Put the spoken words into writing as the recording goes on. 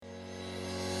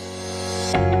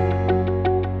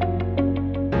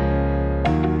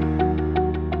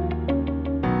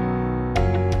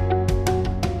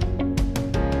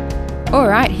All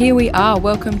right, here we are.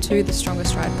 Welcome to the Stronger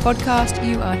Stride podcast.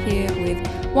 You are here with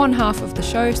one half of the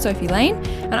show, Sophie Lane,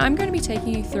 and I'm going to be taking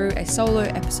you through a solo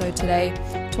episode today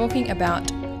talking about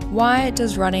why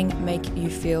does running make you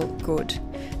feel good?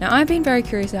 Now, I've been very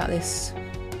curious about this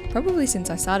probably since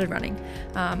I started running,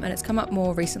 and it's come up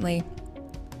more recently.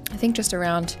 I think just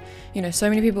around, so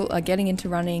many people are getting into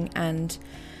running, and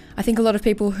I think a lot of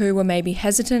people who were maybe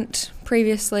hesitant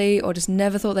previously or just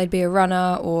never thought they'd be a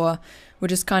runner or were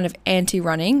just kind of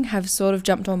anti-running have sort of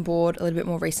jumped on board a little bit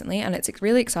more recently, and it's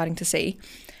really exciting to see.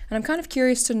 And I'm kind of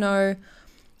curious to know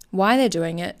why they're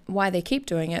doing it, why they keep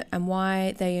doing it, and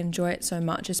why they enjoy it so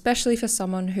much, especially for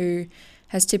someone who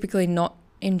has typically not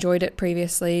enjoyed it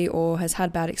previously or has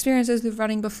had bad experiences with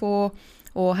running before,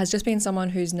 or has just been someone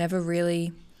who's never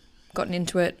really gotten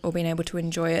into it or been able to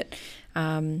enjoy it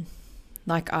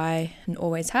like I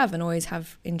always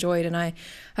have enjoyed. And I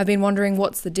have been wondering,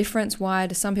 what's the difference? Why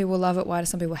do some people love it? Why do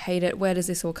some people hate it? Where does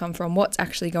this all come from? What's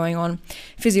actually going on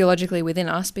physiologically within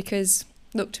us? Because,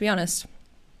 look, to be honest,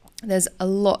 there's a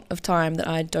lot of time that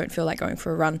I don't feel like going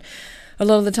for a run. A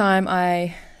lot of the time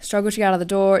I struggle to get out of the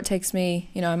door. It takes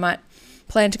me, I might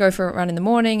plan to go for a run in the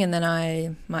morning and then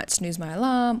I might snooze my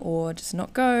alarm or just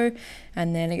not go.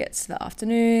 And then it gets to the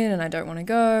afternoon and I don't want to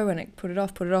go, and I put it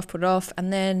off.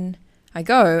 And then I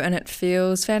go and it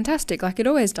feels fantastic, like it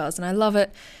always does. And I love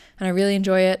it and I really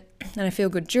enjoy it, and I feel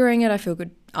good during it. I feel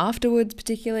good afterwards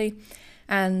particularly.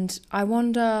 And I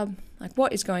wonder,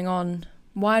 what is going on?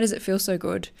 Why does it feel so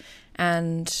good?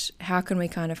 And how can we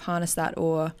kind of harness that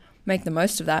or make the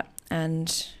most of that?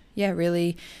 And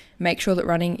really make sure that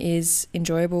running is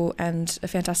enjoyable and a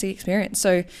fantastic experience.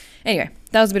 So anyway,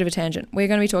 that was a bit of a tangent. We're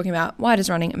going to be talking about why does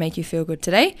running make you feel good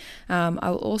today. I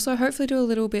will also hopefully do a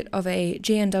little bit of a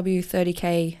GNW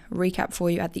 30K recap for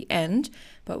you at the end,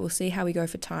 but we'll see how we go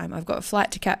for time. I've got a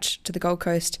flight to catch to the Gold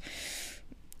Coast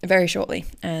very shortly,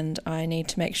 and I need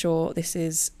to make sure this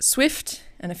is swift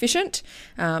and efficient,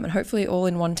 and hopefully all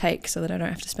in one take so that I don't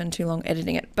have to spend too long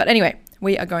editing it. But anyway,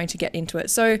 we are going to get into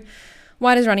it. So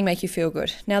why does running make you feel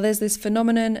good? Now, there's this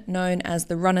phenomenon known as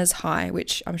the runner's high,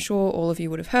 which I'm sure all of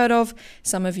you would have heard of.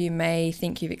 Some of you may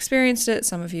think you've experienced it.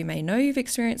 Some of you may know you've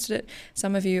experienced it.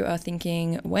 Some of you are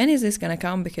thinking, when is this going to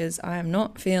come? Because I am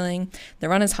not feeling the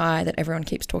runner's high that everyone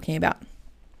keeps talking about.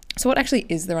 So what actually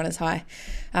is the runner's high?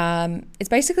 It's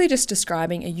basically just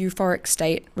describing a euphoric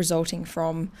state resulting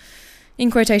from, in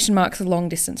quotation marks, long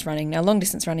distance running. Now, long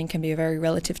distance running can be a very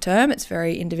relative term. It's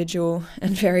very individual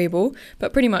and variable,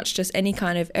 but pretty much just any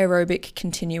kind of aerobic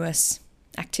continuous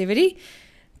activity,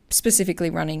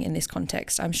 specifically running in this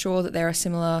context. I'm sure that there are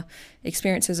similar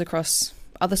experiences across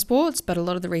other sports, but a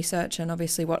lot of the research and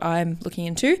obviously what I'm looking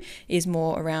into is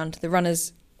more around the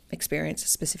runner's experience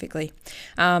specifically.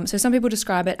 So some people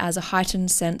describe it as a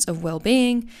heightened sense of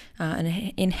well-being,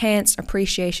 an enhanced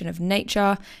appreciation of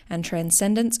nature, and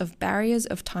transcendence of barriers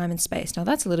of time and space. Now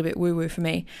that's a little bit woo-woo for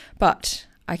me, but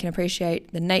I can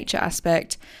appreciate the nature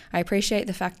aspect. I appreciate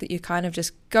the fact that you kind of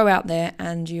just go out there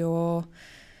and your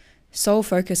sole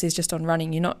focus is just on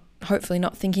running. You're hopefully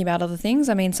not thinking about other things.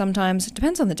 I mean, sometimes it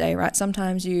depends on the day, right?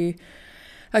 Sometimes you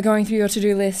are going through your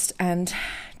to-do list and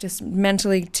just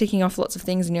mentally ticking off lots of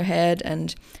things in your head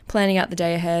and planning out the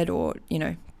day ahead, or,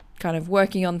 kind of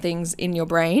working on things in your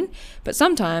brain. But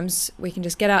sometimes we can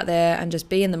just get out there and just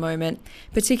be in the moment,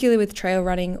 particularly with trail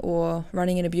running or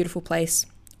running in a beautiful place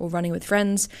or running with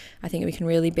friends. I think we can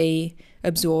really be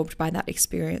absorbed by that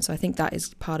experience. So I think that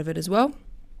is part of it as well.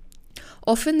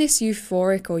 Often this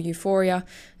euphoric or euphoria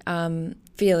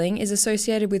feeling is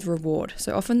associated with reward.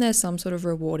 So often there's some sort of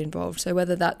reward involved. So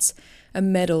whether that's a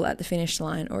medal at the finish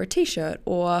line or a t-shirt,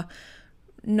 or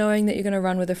knowing that you're going to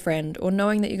run with a friend, or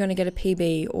knowing that you're going to get a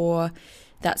PB, or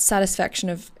that satisfaction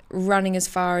of running as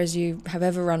far as you have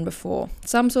ever run before.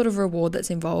 Some sort of reward that's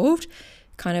involved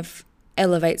kind of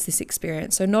elevates this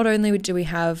experience. So not only do we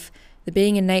have the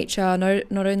being in nature,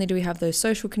 not only do we have those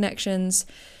social connections,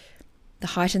 the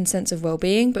heightened sense of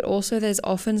well-being, but also there's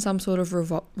often some sort of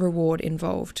reward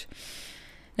involved.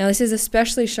 Now, this is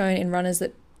especially shown in runners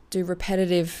that do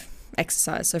repetitive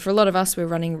exercise. So for a lot of us, we're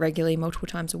running regularly multiple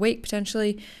times a week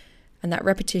potentially, and that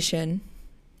repetition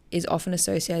is often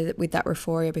associated with that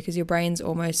euphoria because your brain's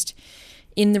almost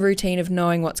in the routine of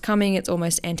knowing what's coming. It's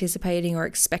almost anticipating or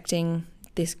expecting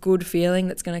this good feeling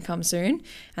that's going to come soon,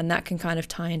 and that can kind of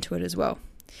tie into it as well.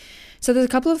 So there's a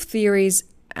couple of theories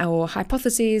or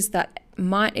hypotheses that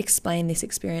might explain this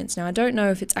experience. Now, I don't know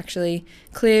if it's actually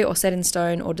clear or set in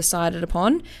stone or decided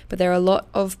upon, but there are a lot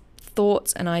of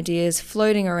thoughts and ideas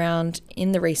floating around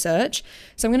in the research.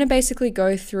 So I'm going to basically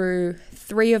go through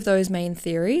 3 of those main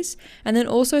theories, and then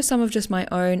also some of just my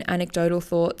own anecdotal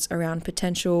thoughts around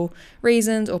potential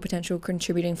reasons or potential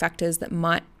contributing factors that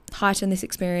might heighten this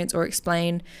experience or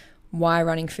explain why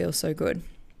running feels so good.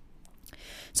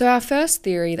 So our first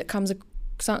theory that comes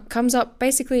up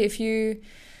basically, if you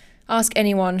ask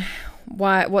anyone,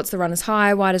 what's the runner's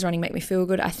high? Why does running make me feel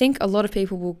good? I think a lot of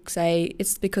people will say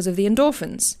it's because of the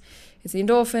endorphins. It's the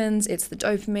endorphins, it's the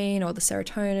dopamine or the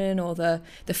serotonin or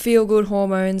the feel-good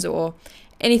hormones or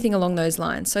anything along those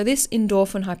lines. So this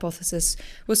endorphin hypothesis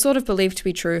was sort of believed to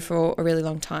be true for a really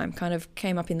long time, kind of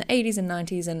came up in the 80s and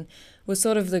 90s and was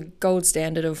sort of the gold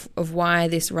standard of why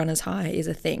this runner's high is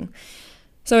a thing.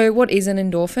 So what is an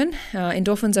endorphin?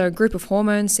 Endorphins are a group of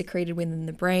hormones secreted within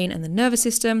the brain and the nervous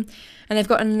system, and they've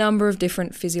got a number of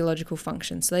different physiological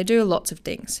functions. So they do lots of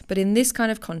things. But in this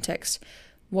kind of context,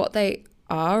 what they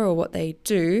are or what they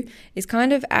do is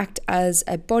kind of act as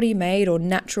a body-made or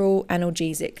natural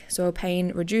analgesic, so a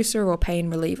pain reducer or pain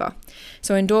reliever.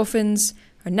 So endorphins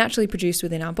are naturally produced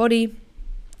within our body,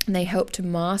 and they help to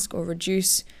mask or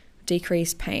reduce,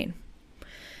 decrease pain.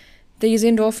 These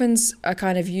endorphins are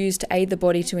kind of used to aid the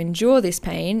body to endure this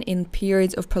pain in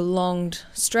periods of prolonged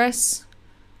stress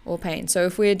or pain. So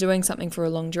if we're doing something for a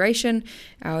long duration,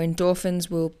 our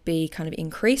endorphins will be kind of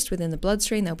increased within the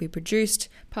bloodstream. They'll be produced,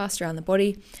 passed around the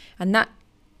body, and that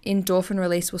endorphin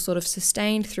release will sort of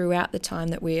sustain throughout the time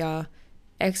that we are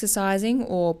exercising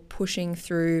or pushing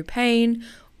through pain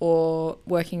or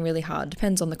working really hard.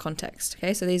 Depends on the context.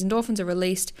 Okay, so these endorphins are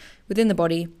released within the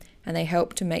body, and they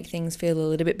help to make things feel a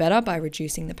little bit better by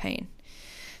reducing the pain.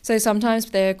 So sometimes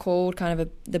they're called kind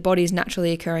of the body's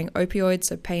naturally occurring opioids,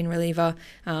 so pain reliever.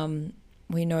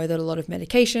 We know that a lot of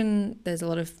medication, there's a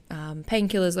lot of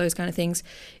painkillers, those kind of things.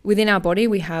 Within our body,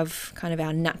 we have kind of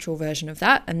our natural version of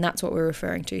that, and that's what we're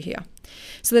referring to here.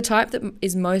 So the type that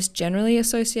is most generally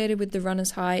associated with the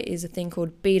runner's high is a thing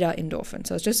called beta endorphin.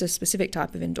 So it's just a specific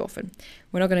type of endorphin.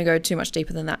 We're not going to go too much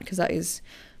deeper than that because that is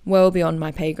well beyond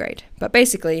my pay grade. But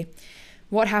basically,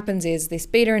 what happens is this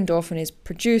beta endorphin is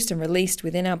produced and released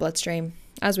within our bloodstream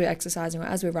as we're exercising or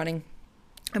as we're running,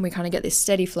 and we kind of get this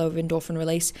steady flow of endorphin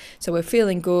release. So we're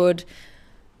feeling good,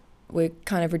 we're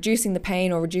kind of reducing the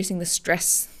pain or reducing the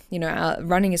stress.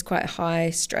 Running is quite a high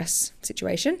stress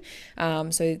situation.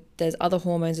 So there's other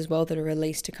hormones as well that are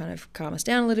released to kind of calm us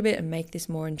down a little bit and make this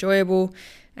more enjoyable,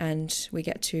 and we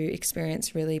get to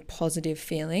experience really positive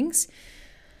feelings.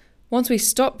 Once we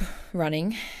stop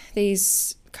running,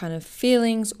 these kind of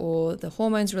feelings or the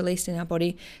hormones released in our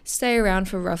body stay around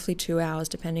for roughly 2 hours,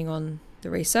 depending on the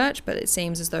research, but it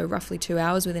seems as though roughly 2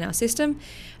 hours within our system,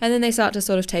 and then they start to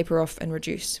sort of taper off and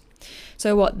reduce.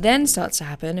 So what then starts to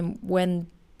happen, and when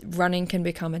running can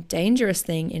become a dangerous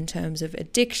thing in terms of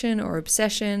addiction or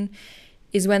obsession,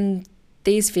 is when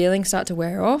these feelings start to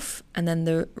wear off and then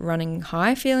the running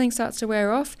high feeling starts to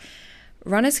wear off.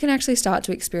 Runners can actually start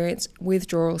to experience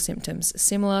withdrawal symptoms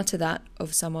similar to that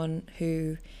of someone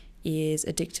who is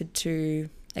addicted to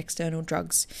external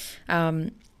drugs.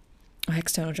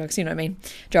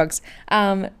 Drugs.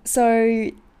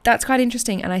 So that's quite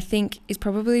interesting, and I think is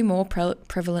probably more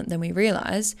prevalent than we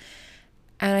realize,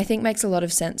 and I think makes a lot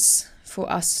of sense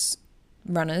for us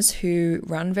runners who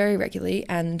run very regularly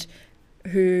and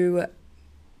who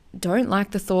don't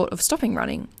like the thought of stopping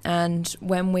running. And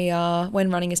when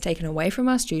running is taken away from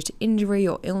us due to injury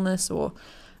or illness or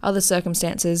other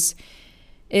circumstances,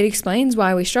 it explains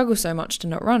why we struggle so much to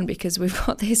not run, because we've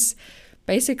got this,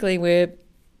 basically we're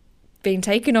being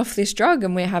taken off this drug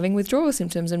and we're having withdrawal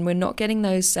symptoms, and we're not getting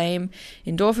those same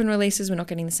endorphin releases, we're not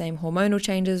getting the same hormonal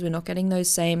changes, we're not getting those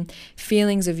same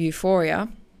feelings of euphoria.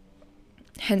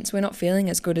 Hence, we're not feeling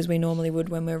as good as we normally would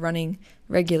when we're running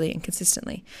regularly and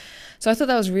consistently. So I thought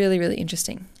that was really, really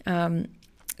interesting.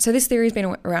 So this theory has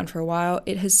been around for a while.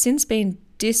 It has since been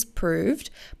disproved,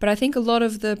 but I think a lot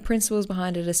of the principles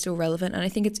behind it are still relevant. And I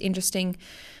think it's interesting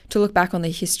to look back on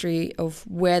the history of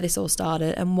where this all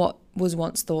started and what was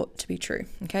once thought to be true.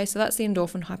 Okay, so that's the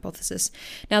endorphin hypothesis.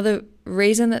 Now, the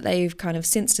reason that they've kind of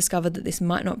since discovered that this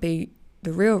might not be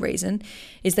the real reason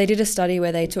is they did a study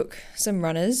where they took some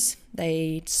runners,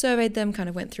 they surveyed them, kind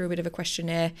of went through a bit of a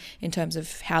questionnaire in terms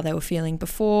of how they were feeling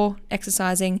before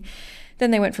exercising. Then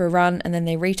they went for a run and then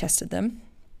they retested them.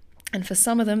 And for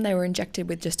some of them, they were injected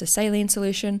with just a saline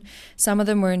solution. Some of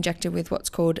them were injected with what's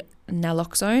called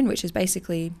naloxone, which is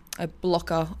basically a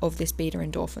blocker of this beta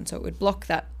endorphin. So it would block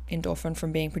that endorphin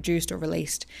from being produced or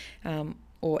released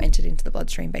or entered into the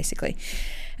bloodstream, basically.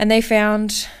 And they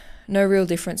found no real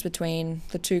difference between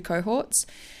the two cohorts,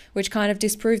 which kind of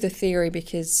disproved the theory,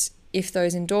 because if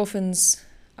those endorphins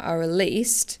are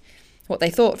released, what they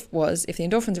thought was if the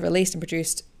endorphins are released and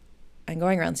produced and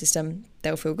going around the system,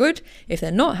 they'll feel good. If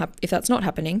that's not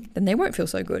happening, then they won't feel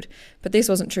so good. But this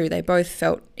wasn't true. They both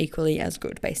felt equally as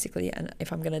good, basically, and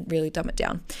if I'm going to really dumb it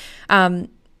down.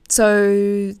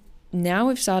 So now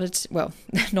we've started, well,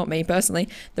 not me personally,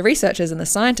 the researchers and the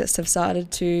scientists have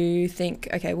started to think,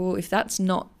 okay, well, if that's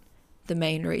not the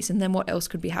main reason, then what else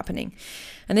could be happening?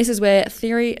 And this is where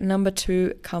theory number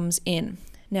 2 comes in.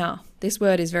 Now, this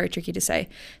word is very tricky to say,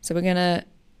 so we're going to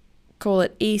call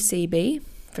it ECB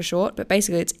for short, but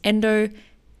basically it's endocannabinoids.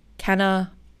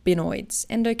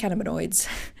 Endocannabinoids.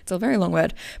 It's a very long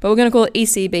word, but we're going to call it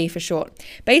ECB for short.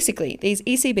 Basically, these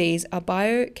ECBs are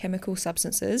biochemical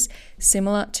substances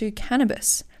similar to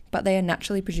cannabis, but they are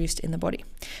naturally produced in the body.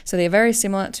 So they're very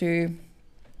similar to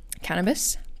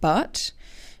cannabis, but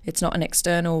it's not an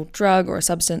external drug or a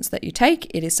substance that you take.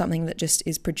 It is something that just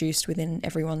is produced within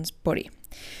everyone's body.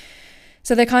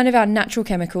 So they're kind of our natural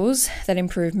chemicals that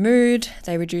improve mood,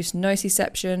 they reduce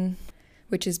nociception,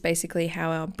 which is basically how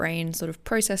our brain sort of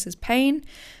processes pain.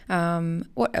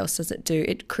 What else does it do?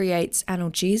 It creates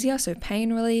analgesia, so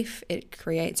pain relief, it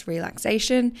creates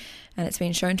relaxation, and it's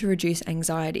been shown to reduce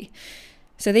anxiety.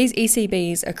 So these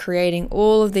ECBs are creating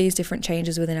all of these different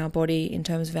changes within our body in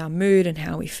terms of our mood and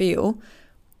how we feel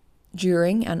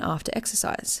during and after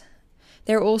exercise.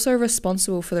 They're also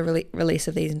responsible for the release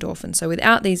of these endorphins. So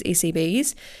without these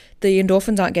ECBs, the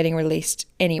endorphins aren't getting released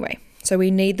anyway. So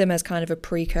we need them as kind of a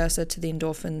precursor to the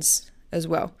endorphins as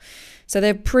well. So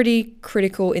they're pretty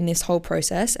critical in this whole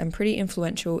process and pretty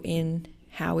influential in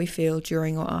how we feel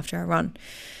during or after a run.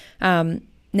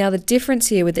 Now, the difference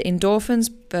here with the endorphins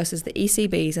versus the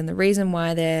ECBs, and the reason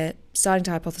why they're starting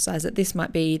to hypothesize that this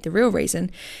might be the real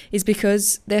reason, is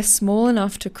because they're small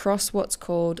enough to cross what's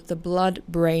called the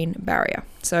blood-brain barrier.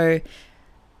 So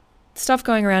stuff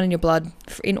going around in your blood,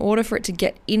 in order for it to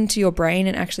get into your brain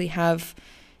and actually have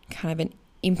kind of an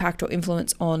impact or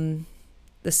influence on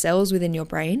the cells within your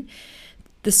brain,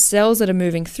 the cells that are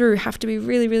moving through have to be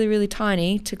really, really, really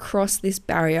tiny to cross this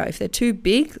barrier. If they're too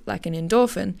big, like an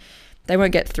endorphin, they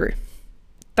won't get through.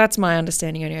 That's my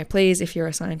understanding anyway. Please, if you're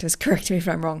a scientist, correct me if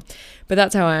I'm wrong. But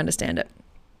that's how I understand it.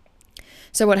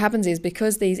 So what happens is,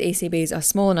 because these ECBs are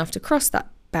small enough to cross that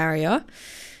barrier,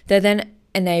 they're then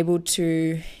enabled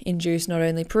to induce not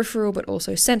only peripheral but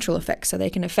also central effects. So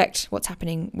they can affect what's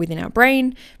happening within our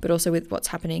brain, but also with what's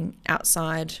happening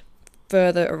outside,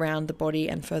 further around the body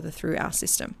and further through our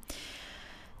system.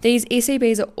 These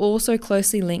ECBs are also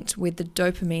closely linked with the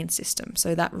dopamine system,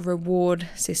 so that reward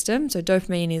system. So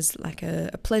dopamine is like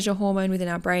a pleasure hormone within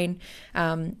our brain,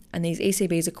 and these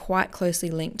ECBs are quite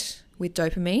closely linked with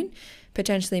dopamine,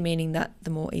 potentially meaning that the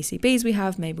more ECBs we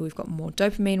have, maybe we've got more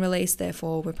dopamine release,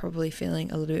 therefore we're probably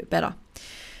feeling a little bit better.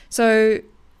 So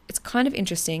it's kind of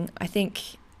interesting. I think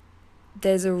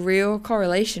there's a real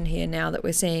correlation here now that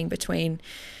we're seeing between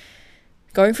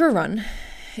going for a run.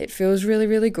 It feels really,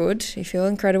 really good. You feel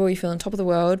incredible. You feel on top of the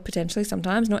world, potentially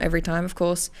sometimes, not every time, of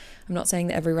course. I'm not saying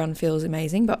that every run feels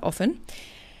amazing, but often.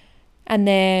 And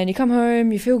then you come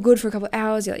home, you feel good for a couple of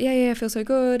hours. You're like, yeah, I feel so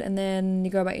good. And then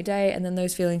you go about your day, and then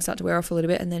those feelings start to wear off a little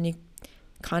bit. And then you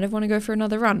kind of want to go for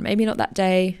another run. Maybe not that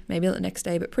day, maybe not the next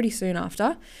day, but pretty soon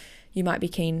after, you might be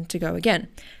keen to go again.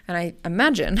 And I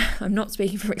imagine, I'm not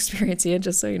speaking from experience here,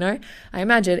 just so you know, I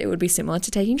imagine it would be similar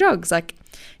to taking drugs. Like,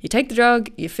 you take the drug,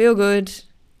 you feel good,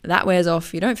 that wears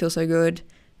off, you don't feel so good,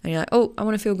 and you're like, oh, I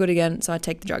want to feel good again, so I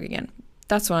take the drug again.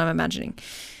 That's what I'm imagining.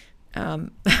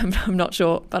 I'm not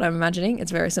sure, but I'm imagining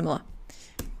it's very similar.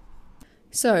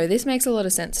 So this makes a lot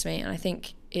of sense to me, and I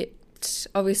think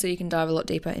obviously you can dive a lot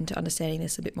deeper into understanding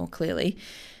this a bit more clearly.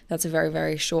 That's a very,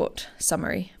 very short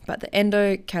summary, but the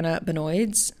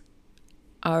endocannabinoids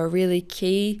are a really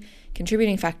key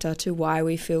contributing factor to why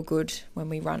we feel good when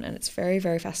we run, and it's very,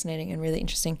 very fascinating and really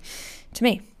interesting to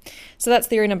me. So that's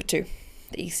theory number 2,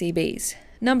 the ECBs.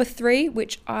 Number 3,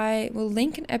 which I will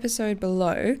link an episode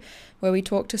below where we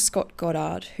talk to Scott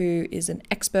Goddard, who is an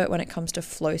expert when it comes to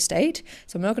flow state.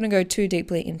 So I'm not going to go too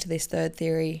deeply into this third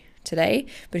theory today,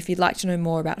 but if you'd like to know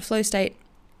more about flow state,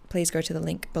 please go to the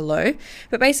link below.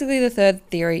 But basically the third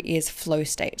theory is flow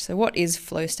state. So what is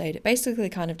flow state? It basically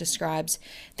kind of describes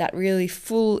that really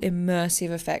full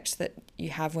immersive effect that you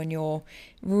have when you're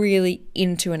really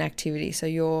into an activity. So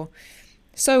you're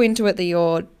so into it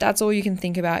that that's all you can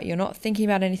think about. You're not thinking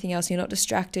about anything else. You're not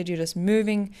distracted. You're just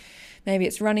moving. Maybe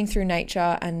it's running through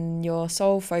nature, and your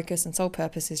sole focus and sole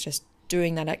purpose is just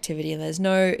doing that activity. And there's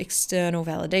no external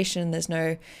validation. There's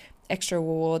no extra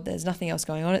reward. There's nothing else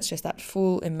going on. It's just that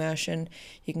full immersion.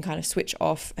 You can kind of switch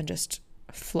off and just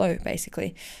flow,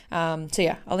 basically. So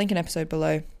yeah, I'll link an episode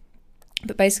below.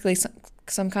 But basically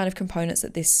some kind of components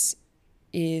that this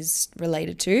is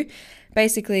related to.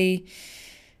 Basically,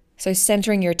 so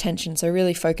centering your attention, so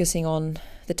really focusing on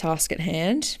the task at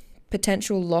hand,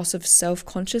 potential loss of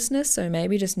self-consciousness, so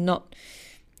maybe just not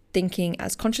thinking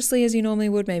as consciously as you normally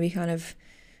would, maybe kind of,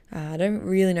 I don't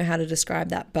really know how to describe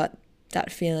that, but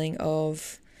that feeling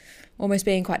of almost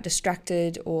being quite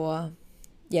distracted or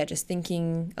just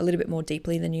thinking a little bit more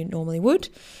deeply than you normally would,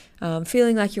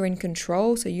 feeling like you're in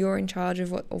control, so you're in charge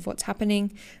of what's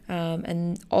happening,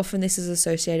 and often this is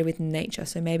associated with nature,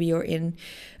 so maybe you're in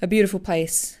a beautiful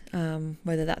place,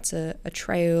 whether that's a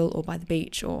trail or by the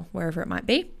beach or wherever it might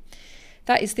be.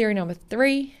 That is theory number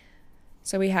 3.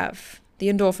 So we have the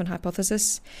endorphin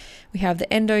hypothesis, we have the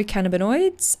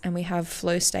endocannabinoids, and we have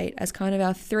flow state as kind of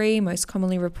our 3 most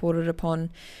commonly reported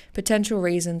upon potential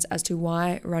reasons as to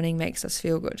why running makes us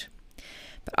feel good.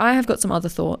 But I have got some other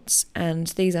thoughts, and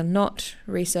these are not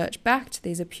research backed,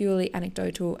 these are purely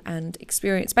anecdotal and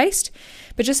experience based,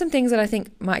 but just some things that I think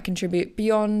might contribute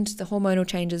beyond the hormonal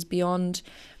changes, beyond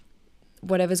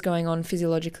whatever's going on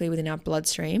physiologically within our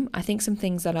bloodstream. I think some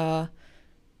things that are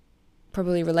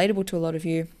probably relatable to a lot of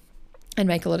you and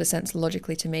make a lot of sense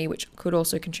logically to me, which could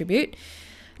also contribute.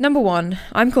 Number 1,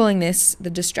 I'm calling this the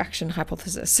distraction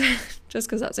hypothesis, just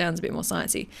because that sounds a bit more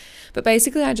sciencey. But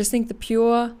basically, I just think the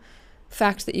pure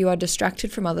fact that you are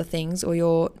distracted from other things, or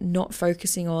you're not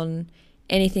focusing on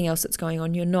anything else that's going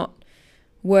on, you're not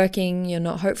working, you're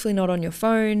not, hopefully not on your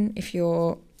phone, if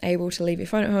you're able to leave your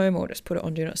phone at home or just put it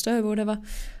on Do Not Disturb or whatever.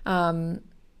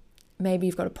 Maybe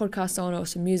you've got a podcast on or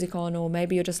some music on, or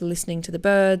maybe you're just listening to the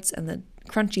birds and the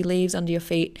crunchy leaves under your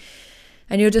feet,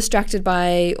 and you're distracted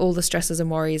by all the stresses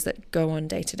and worries that go on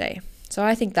day to day. So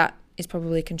I think that is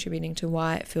probably contributing to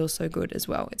why it feels so good as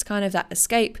well. It's kind of that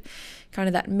escape, kind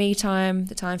of that me time,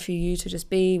 the time for you to just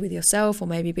be with yourself or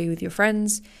maybe be with your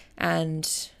friends and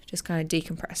just kind of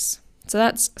decompress. So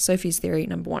that's Sophie's theory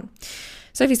number 1.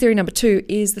 Sophie's theory number 2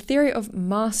 is the theory of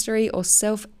mastery or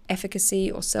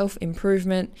self-efficacy or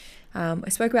self-improvement. I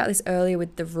spoke about this earlier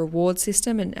with the reward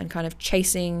system and kind of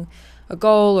chasing a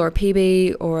goal or a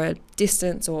PB or a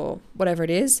distance or whatever it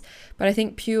is. But I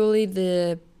think purely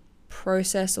the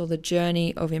process or the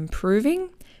journey of improving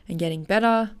and getting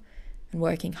better and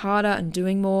working harder and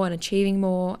doing more and achieving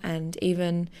more, and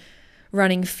even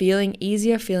running feeling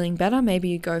easier, feeling better. Maybe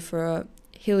you go for a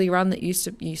hilly run that you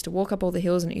used to walk up all the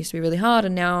hills and it used to be really hard,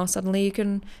 and now suddenly you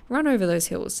can run over those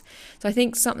hills. So I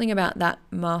think something about that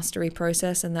mastery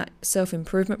process and that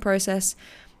self-improvement process,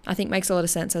 I think makes a lot of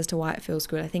sense as to why it feels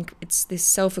good. I think it's this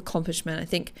self-accomplishment. I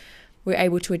think we're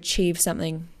able to achieve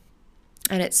something,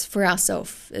 and it's for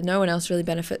ourselves. No one else really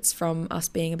benefits from us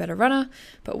being a better runner,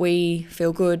 but we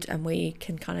feel good and we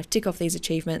can kind of tick off these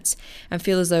achievements and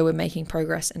feel as though we're making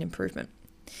progress and improvement.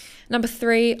 Number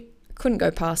 3, couldn't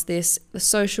go past this, the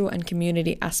social and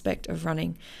community aspect of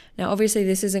running. Now, obviously,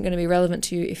 this isn't going to be relevant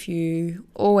to you if you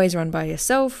always run by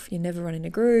yourself, you never run in a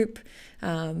group,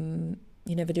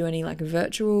 you never do any like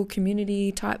virtual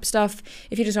community type stuff.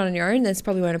 If you just run on your own, this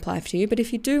probably won't apply to you. But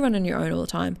if you do run on your own all the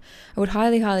time, I would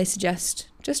highly suggest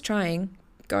just trying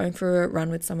going for a run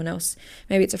with someone else.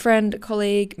 Maybe it's a friend, a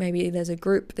colleague, maybe there's a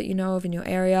group that you know of in your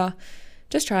area.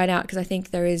 Just try it out, because I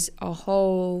think there is a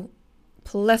whole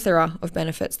plethora of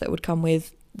benefits that would come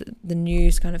with the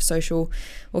new kind of social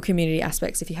or community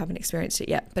aspects if you haven't experienced it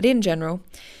yet. But in general,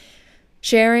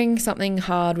 sharing something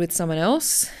hard with someone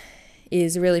else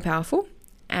is really powerful,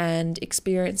 and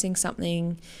experiencing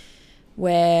something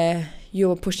where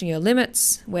you're pushing your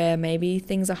limits, where maybe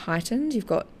things are heightened. You've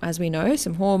got, as we know,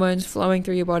 some hormones flowing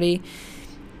through your body.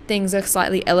 Things are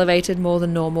slightly elevated more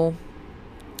than normal,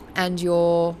 and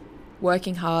you're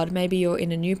working hard. Maybe you're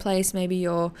in a new place. Maybe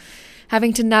you're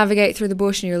having to navigate through the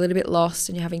bush and you're a little bit lost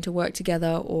and you're having to work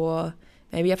together, or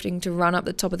maybe you're having to run up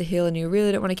the top of the hill and you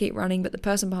really don't want to keep running, but the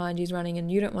person behind you is running and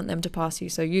you don't want them to pass you,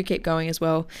 so you keep going as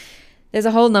well. There's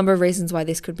a whole number of reasons why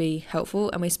this could be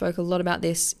helpful, and we spoke a lot about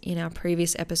this in our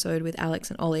previous episode with Alex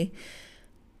and Ollie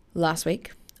last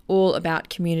week, all about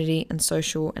community and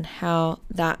social and how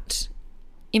that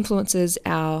influences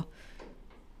our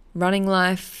running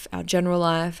life, our general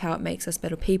life, how it makes us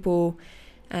better people,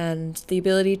 and the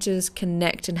ability to just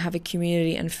connect and have a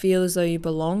community and feel as though you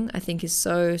belong, I think is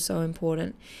so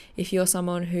important. If you're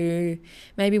someone who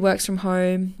maybe works from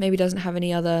home, maybe doesn't have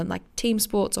any other like team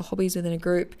sports or hobbies within a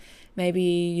group, maybe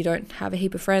you don't have a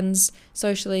heap of friends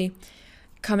socially,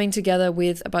 coming together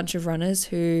with a bunch of runners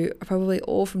who are probably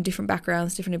all from different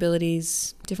backgrounds, different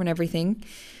abilities, different everything,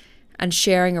 and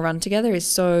sharing a run together is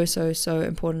so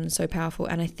important and so powerful,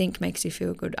 and I think makes you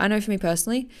feel good. I know for me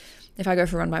personally, if I go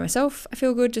for a run by myself, I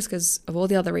feel good just because of all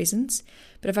the other reasons.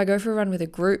 But if I go for a run with a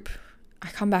group, I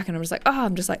come back and I'm just like,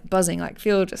 I'm just like buzzing, like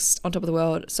feel just on top of the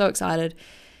world, so excited.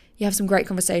 You have some great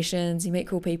conversations, you meet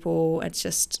cool people. It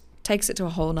just takes it to a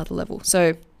whole nother level.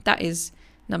 So that is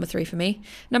number 3 for me.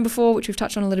 Number 4, which we've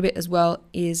touched on a little bit as well,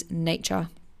 is nature.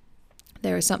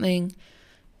 There is something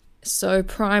so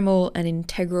primal and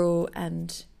integral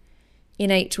and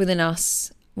innate within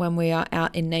us when we are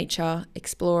out in nature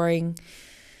exploring.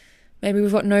 Maybe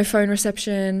we've got no phone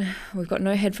reception, we've got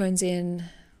no headphones in,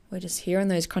 we're just hearing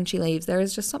those crunchy leaves. There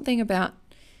is just something about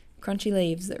crunchy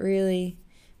leaves that really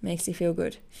makes you feel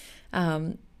good.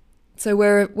 So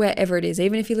wherever it is,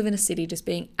 even if you live in a city, just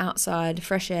being outside,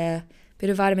 fresh air, bit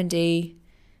of vitamin D,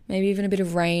 maybe even a bit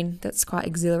of rain, that's quite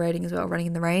exhilarating as well, running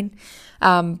in the rain.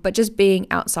 But just being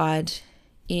outside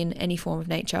in any form of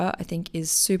nature, I think is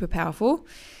super powerful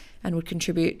and would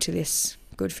contribute to this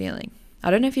good feeling. I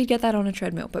don't know if you'd get that on a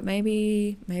treadmill, but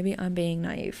maybe I'm being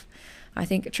naive. I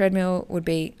think a treadmill would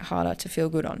be harder to feel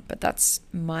good on, but that's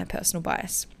my personal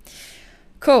bias.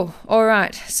 Cool. All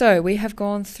right. So we have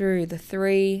gone through the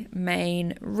 3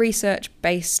 main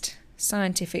research-based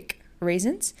scientific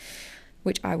reasons,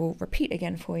 which I will repeat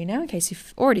again for you now in case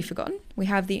you've already forgotten. We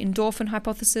have the endorphin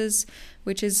hypothesis,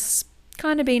 which is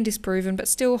kind of been disproven, but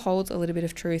still holds a little bit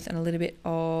of truth and a little bit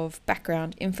of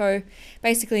background info.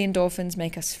 Basically, endorphins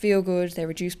make us feel good. They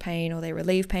reduce pain or they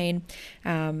relieve pain.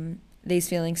 These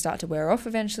feelings start to wear off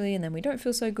eventually, and then we don't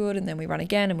feel so good, and then we run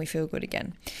again and we feel good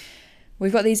again.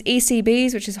 We've got these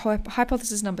ECBs, which is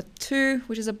hypothesis number 2,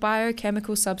 which is a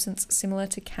biochemical substance similar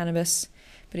to cannabis,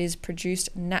 but is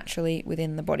produced naturally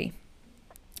within the body.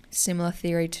 Similar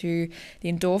theory to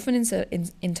the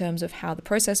endorphin in terms of how the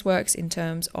process works, in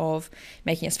terms of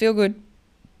making us feel good,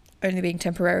 only being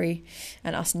temporary,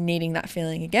 and us needing that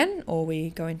feeling again, or we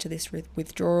go into this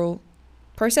withdrawal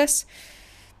process.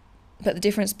 But the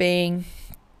difference being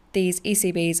these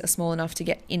ECBs are small enough to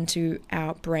get into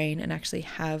our brain and actually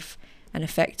have an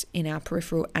effect in our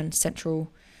peripheral and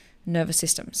central nervous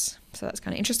systems. So that's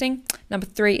kind of interesting. Number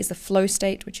 3 is the flow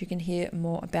state, which you can hear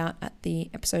more about at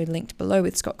the episode linked below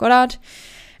with Scott Goddard.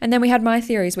 And then we had my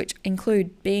theories, which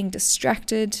include being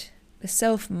distracted, the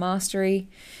self-mastery,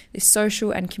 the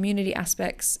social and community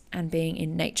aspects, and being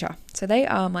in nature. So they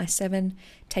are my 7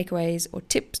 takeaways or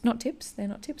tips, they're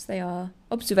not tips, they are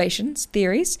observations,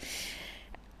 theories,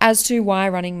 as to why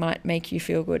running might make you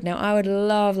feel good. Now, I would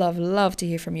love to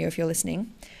hear from you if you're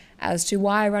listening, as to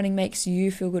why running makes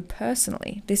you feel good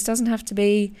personally. This doesn't have to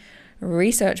be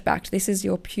research-backed. This is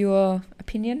your pure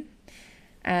opinion,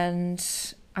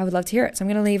 and I would love to hear it. So I'm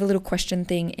going to leave a little question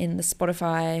thing in the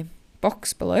Spotify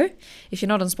box below. If you're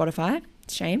not on Spotify,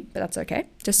 it's a shame, but that's okay.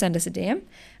 Just send us a DM,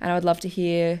 and I would love to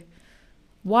hear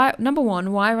why. Number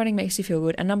 1, why running makes you feel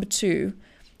good, and number 2,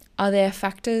 are there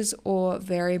factors or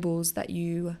variables that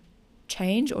you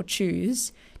change or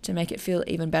choose to make it feel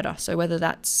even better? So whether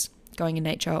that's going in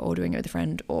nature or doing it with a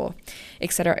friend or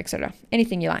etc.,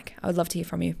 anything you like, I would love to hear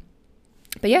from you.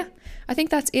 But yeah, I think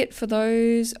that's it for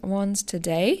those ones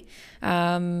today.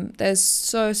 There's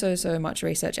so much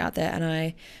research out there, and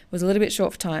I was a little bit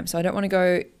short for time, so I don't want to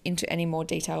go into any more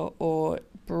detail or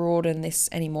broaden this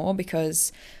anymore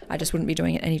because I just wouldn't be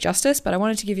doing it any justice. But I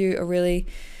wanted to give you a really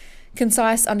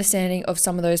concise understanding of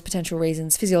some of those potential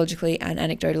reasons physiologically and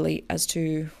anecdotally as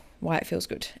to why it feels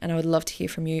good. And I would love to hear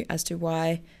from you as to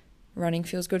why running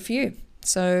feels good for you.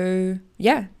 So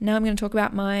yeah, now I'm going to talk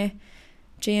about my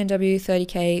GNW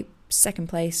 30K second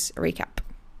place recap.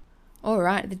 All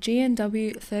right, the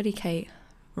GNW 30K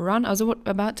run. I was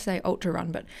about to say ultra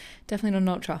run, but definitely not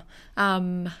an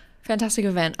ultra. Fantastic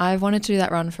event. I've wanted to do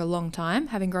that run for a long time,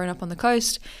 having grown up on the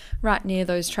coast, right near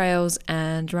those trails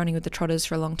and running with the trotters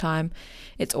for a long time.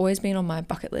 It's always been on my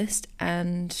bucket list,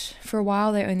 and for a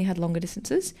while they only had longer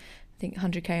distances. I think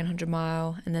 100k and 100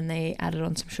 mile, and then they added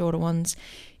on some shorter ones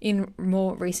in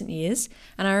more recent years.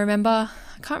 And I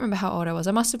can't remember how old I was.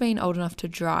 I must have been old enough to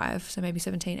drive, so maybe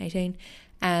 17, 18,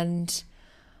 and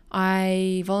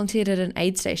I volunteered at an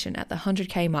aid station at the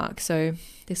 100k mark. So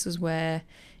this was where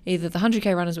either the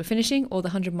 100k runners were finishing or the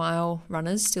 100-mile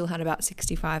runners still had about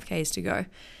 65k's to go.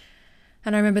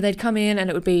 And I remember they'd come in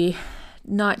and it would be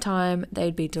nighttime,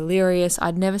 they'd be delirious.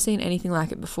 I'd never seen anything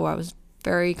like it before. I was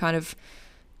very kind of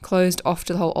closed off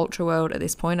to the whole ultra world at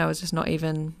this point. I was just not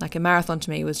even, like, a marathon to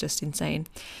me was just insane.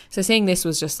 So seeing this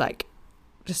was just out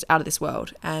of this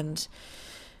world. And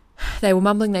they were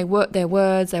mumbling their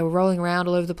words, they were rolling around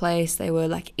all over the place, they were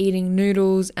like eating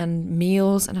noodles and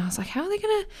meals, and I was like, how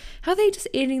are they just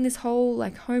eating this whole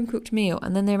like home cooked meal,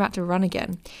 and then they're about to run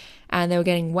again? And they were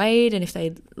getting weighed, and if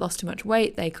they lost too much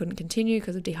weight they couldn't continue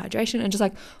because of dehydration, and just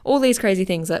like all these crazy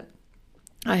things that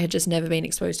I had just never been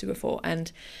exposed to before.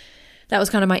 And that was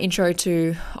kind of my intro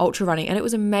to ultra running, and it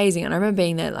was amazing. And I remember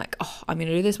being there like, oh, I'm going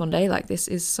to do this one day. Like, this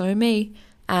is so me.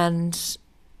 And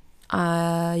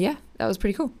yeah, that was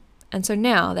pretty cool. And so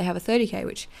now they have a 30K,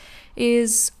 which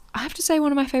is, I have to say,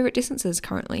 one of my favorite distances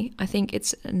currently. I think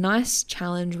it's a nice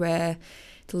challenge where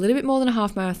it's a little bit more than a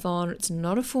half marathon. It's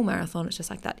not a full marathon. It's just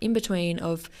like that in between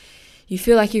of you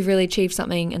feel like you've really achieved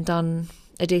something and done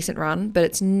a decent run, but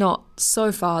it's not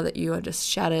so far that you are just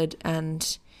shattered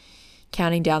and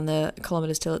counting down the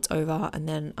kilometers till it's over and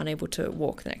then unable to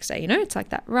walk the next day. You know, it's like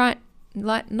that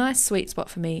nice sweet spot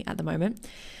for me at the moment.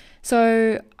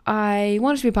 So I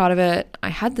wanted to be part of it. I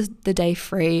had the day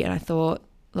free and I thought,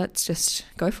 let's just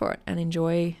go for it and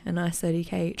enjoy a nice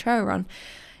 30K trail run.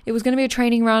 It was going to be a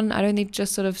training run. I'd only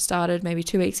just sort of started maybe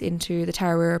 2 weeks into the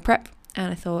Tarawera prep,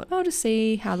 and I thought, I'll just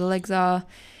see how the legs are,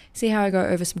 see how I go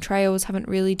over some trails. Haven't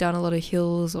really done a lot of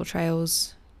hills or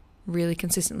trails really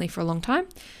consistently for a long time,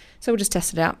 so we'll just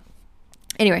test it out.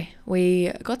 Anyway,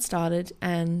 we got started,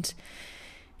 and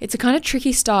it's a kind of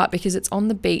tricky start because it's on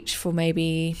the beach for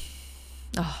maybe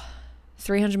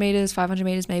 300 meters, 500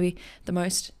 meters maybe, the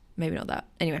most. Maybe not that.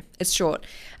 Anyway, it's short.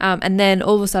 And then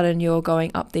all of a sudden you're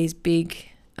going up these big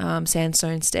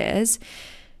sandstone stairs,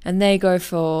 and they go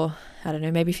for, I don't know,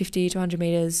 maybe 50 to 100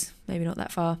 meters, maybe not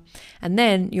that far. And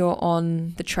then you're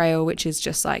on the trail, which is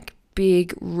just like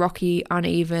big, rocky,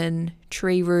 uneven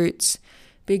tree roots,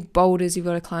 big boulders you've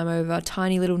got to climb over,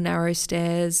 tiny little narrow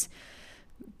stairs,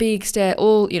 big stair,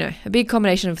 all, you know, a big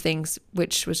combination of things,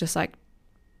 which was just like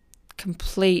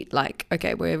complete, like,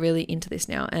 okay, we're really into this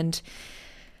now. And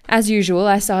as usual,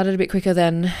 I started a bit quicker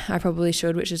than I probably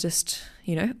should, which is just,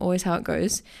 you know, always how it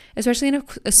goes, especially in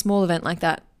a small event like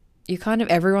that. You kind of,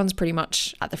 everyone's pretty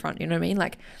much at the front, you know what I mean?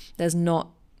 Like,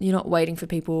 you're not waiting for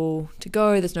people to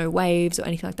go. There's no waves or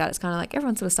anything like that. It's kind of like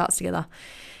everyone sort of starts together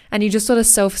and you just sort of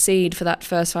self-seed for that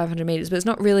first 500 meters, but it's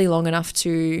not really long enough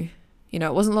to, you know,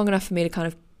 it wasn't long enough for me to kind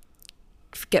of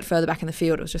get further back in the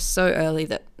field. It was just so early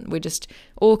that we just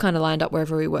all kind of lined up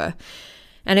wherever we were.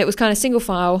 And it was kind of single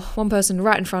file, one person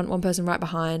right in front, one person right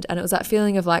behind. And it was that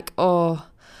feeling of like, oh,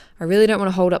 I really don't want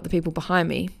to hold up the people behind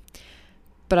me,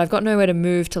 but I've got nowhere to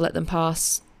move to let them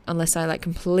pass unless I like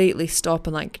completely stop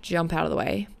and like jump out of the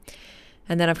way.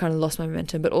 And then I've kind of lost my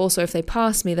momentum. But also if they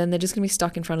pass me, then they're just going to be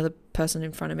stuck in front of the person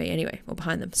in front of me anyway, or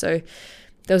behind them. So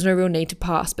there was no real need to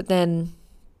pass. But then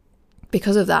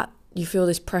because of that, you feel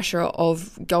this pressure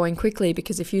of going quickly,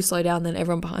 because if you slow down, then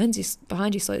everyone behind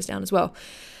you slows down as well.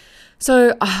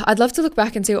 So I'd love to look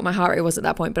back and see what my heart rate was at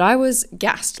that point, but I was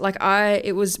gassed. Like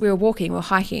we were walking, we were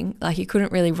hiking, like you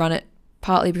couldn't really run it,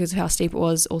 partly because of how steep it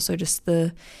was, also just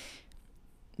the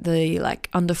like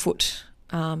underfoot,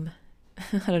 I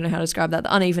don't know how to describe that,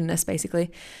 the unevenness basically.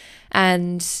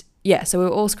 And yeah, so we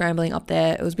were all scrambling up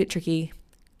there. It was a bit tricky,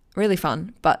 really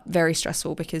fun, but very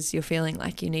stressful because you're feeling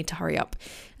like you need to hurry up.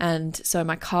 And so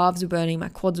my calves were burning, my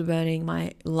quads were burning,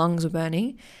 my lungs were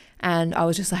burning. And I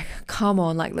was just like, come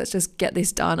on, like, let's just get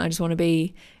this done. I just want to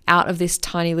be out of this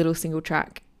tiny little single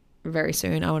track very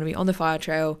soon. I want to be on the fire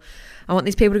trail. I want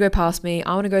these people to go past me.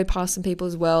 I want to go past some people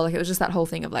as well. Like, it was just that whole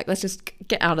thing of like, let's just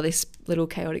get out of this little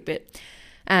chaotic bit.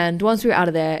 And once we were out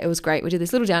of there, it was great. We did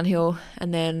this little downhill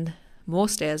and then more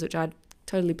stairs, which I'd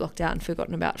totally blocked out and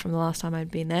forgotten about from the last time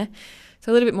I'd been there.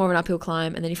 So a little bit more of an uphill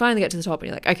climb, and then you finally get to the top and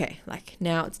you're like, okay, like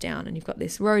now it's down, and you've got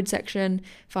this road section,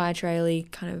 fire traily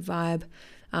kind of vibe.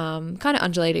 Kind of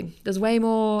undulating. There's way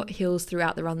more hills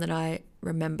throughout the run than I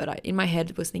remembered. I, in my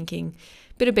head, was thinking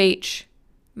bit of beach,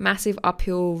 massive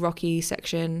uphill rocky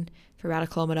section for about 1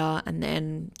 kilometer, and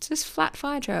then just flat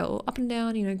fire trail up and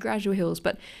down, you know, gradual hills.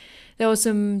 But there were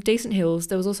some decent hills.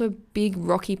 There was also big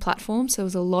rocky platforms. So there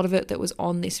was a lot of it that was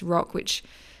on this rock, which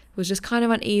was just kind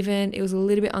of uneven. It was a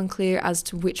little bit unclear as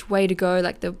to which way to go.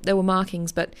 Like there were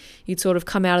markings, but you'd sort of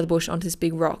come out of the bush onto this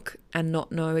big rock and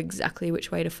not know exactly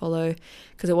which way to follow,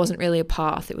 because it wasn't really a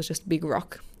path. It was just a big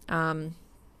rock. So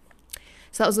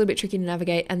that was a little bit tricky to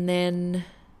navigate. And then,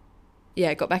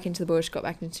 yeah, got back into the bush, got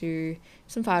back into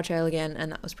some fire trail again,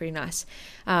 and that was pretty nice.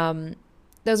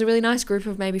 There was a really nice group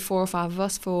of maybe 4 or 5 of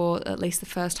us for at least the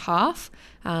first half.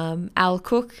 Al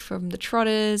Cook from the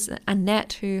Trotters,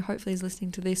 Annette, who hopefully is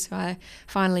listening to this, who I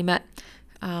finally met,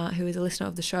 who is a listener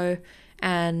of the show,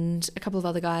 and a couple of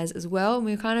other guys as well. And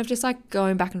we were kind of just like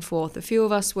going back and forth. A few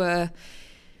of us were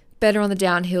better on the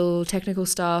downhill technical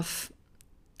stuff.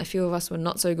 A few of us were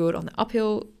not so good on the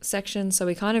uphill section. So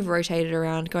we kind of rotated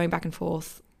around, going back and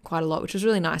forth quite a lot, which was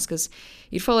really nice, because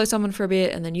you'd follow someone for a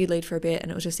bit and then you'd lead for a bit,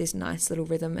 and it was just this nice little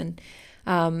rhythm.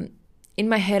 And in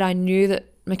my head, I knew that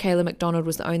Michaela McDonald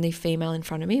was the only female in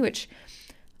front of me, which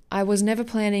I was never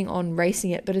planning on racing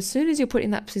it. But as soon as you're put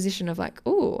in that position of like,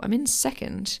 oh, I'm in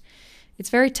second, it's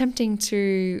very tempting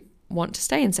to want to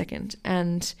stay in second,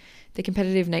 and the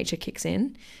competitive nature kicks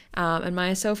in. And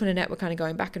myself and Annette were kind of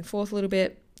going back and forth a little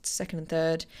bit, second and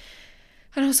third.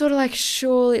 And I was sort of like,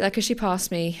 surely, like, because she passed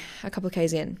me a couple of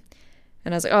Ks in.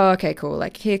 And I was like, oh, okay, cool.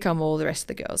 Like, here come all the rest of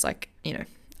the girls. Like, you know,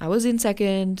 I was in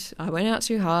second. I went out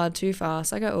too hard, too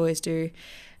fast, like I always do.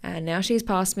 And now she's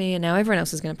passed me, and now everyone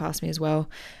else is going to pass me as well.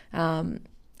 And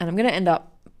I'm going to end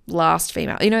up last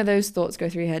female. You know, those thoughts go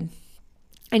through your head.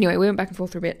 Anyway, we went back and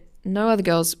forth for a bit. No other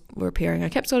girls were appearing. I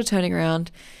kept sort of turning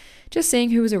around, just seeing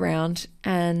who was around.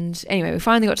 And anyway, we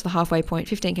finally got to the halfway point,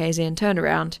 15 Ks in, turned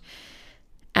around.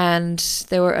 And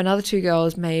there were another 2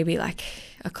 girls maybe like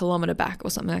a kilometre back or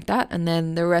something like that. And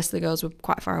then the rest of the girls were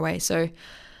quite far away. So I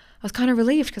was kind of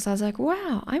relieved, because I was like,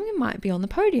 wow, I might be on the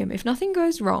podium. If nothing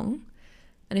goes wrong,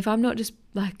 and if I'm not just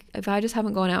like, if I just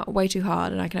haven't gone out way too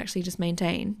hard and I can actually just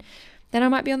maintain, then I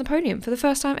might be on the podium for the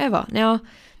first time ever. Now,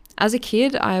 as a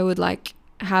kid, I would like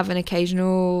have an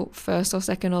occasional first or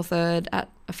second or third at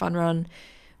a fun run,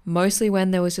 mostly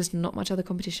when there was just not much other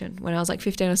competition. When I was like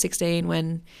 15 or 16,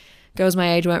 when girls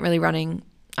my age weren't really running,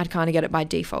 I'd kind of get it by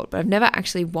default. But I've never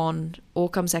actually won or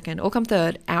come second or come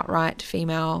third outright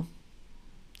female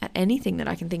at anything that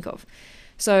I can think of.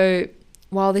 So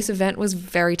while this event was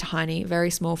very tiny, very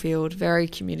small field, very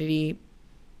community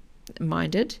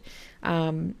minded,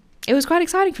 it was quite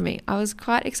exciting for me. I was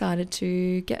quite excited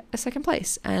to get a second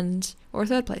place or a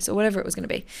third place or whatever it was going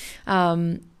to be.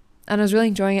 And I was really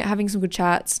enjoying it, having some good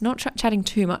chats, not chatting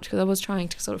too much because I was trying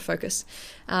to sort of focus.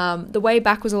 The way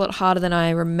back was a lot harder than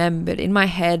I remembered. In my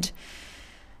head,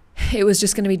 it was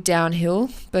just going to be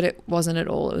downhill, but it wasn't at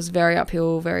all. It was very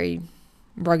uphill, very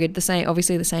rugged,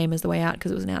 obviously the same as the way out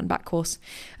because it was an out and back course.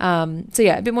 So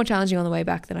yeah, a bit more challenging on the way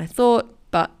back than I thought,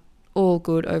 but all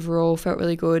good overall, felt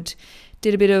really good.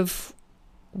 Did a bit of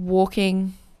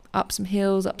walking up some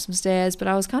hills, up some stairs, but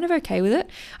I was kind of okay with it.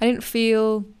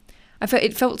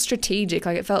 It felt strategic.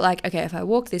 Like it felt like, okay, if I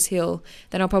walk this hill,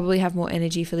 then I'll probably have more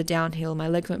energy for the downhill. My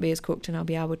legs won't be as cooked and I'll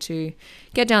be able to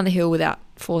get down the hill without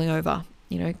falling over,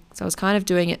 you know? So I was kind of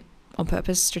doing it on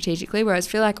purpose strategically, whereas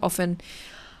I feel like often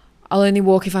I'll only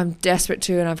walk if I'm desperate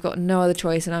to and I've got no other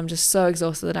choice and I'm just so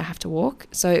exhausted that I have to walk.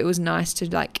 So it was nice to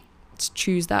like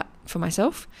choose that for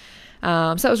myself.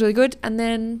 So that was really good. And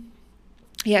then,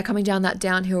 yeah, coming down that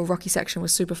downhill rocky section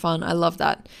was super fun. I love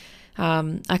that.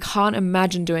 I can't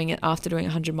imagine doing it after doing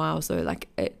 100 miles though. Like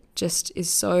it just is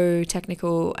so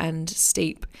technical and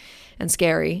steep and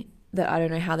scary that I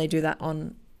don't know how they do that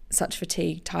on such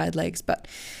fatigued, tired legs. But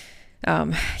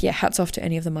yeah, hats off to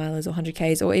any of the milers or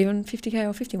 100Ks or even 50K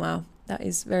or 50 mile. That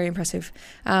is very impressive.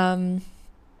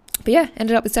 But yeah,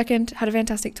 ended up with second, had a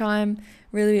fantastic time,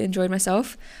 really enjoyed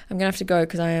myself. I'm going to have to go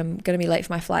because I am going to be late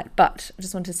for my flight. But I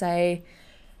just want to say,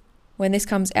 when this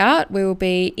comes out, we will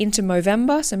be into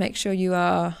Movember, so make sure you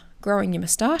are growing your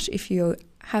moustache if you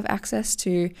have access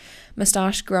to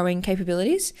moustache growing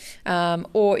capabilities,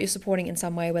 or you're supporting in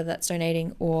some way, whether that's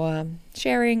donating or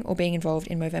sharing or being involved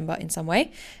in Movember in some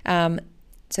way.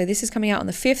 So this is coming out on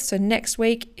the 5th. So next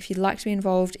week, if you'd like to be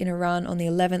involved in a run on the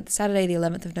 11th, Saturday, the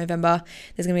 11th of November,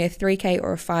 there's going to be a 3K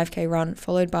or a 5K run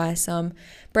followed by some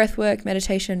breathwork,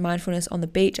 meditation, mindfulness on the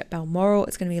beach at Balmoral.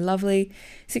 It's going to be lovely,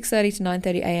 6:30 to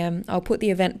 9:30 a.m. I'll put the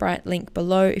Eventbrite link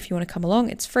below if you want to come along.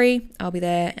 It's free. I'll be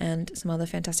there and some other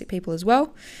fantastic people as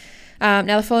well.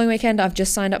 Now the following weekend, I've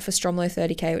just signed up for Stromlo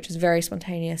 30K, which is very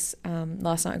spontaneous.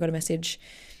 Last night I got a message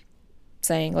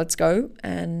saying, let's go.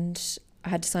 And I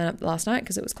had to sign up last night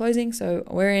because it was closing. So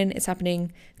we're in, it's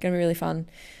happening. It's going to be really fun.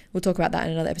 We'll talk about that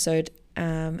in another episode.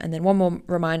 And then one more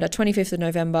reminder, 25th of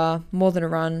November, more than a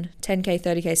run, 10K,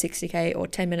 30K, 60K, or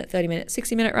 10 minute, 30 minute,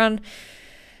 60 minute run.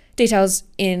 Details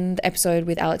in the episode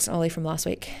with Alex and Ollie from last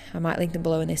week. I might link them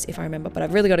below in this if I remember, but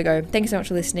I've really got to go. Thank you so much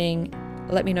for listening.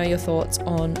 Let me know your thoughts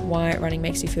on why running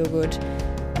makes you feel good.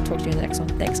 I'll talk to you in the next one.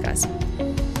 Thanks, guys.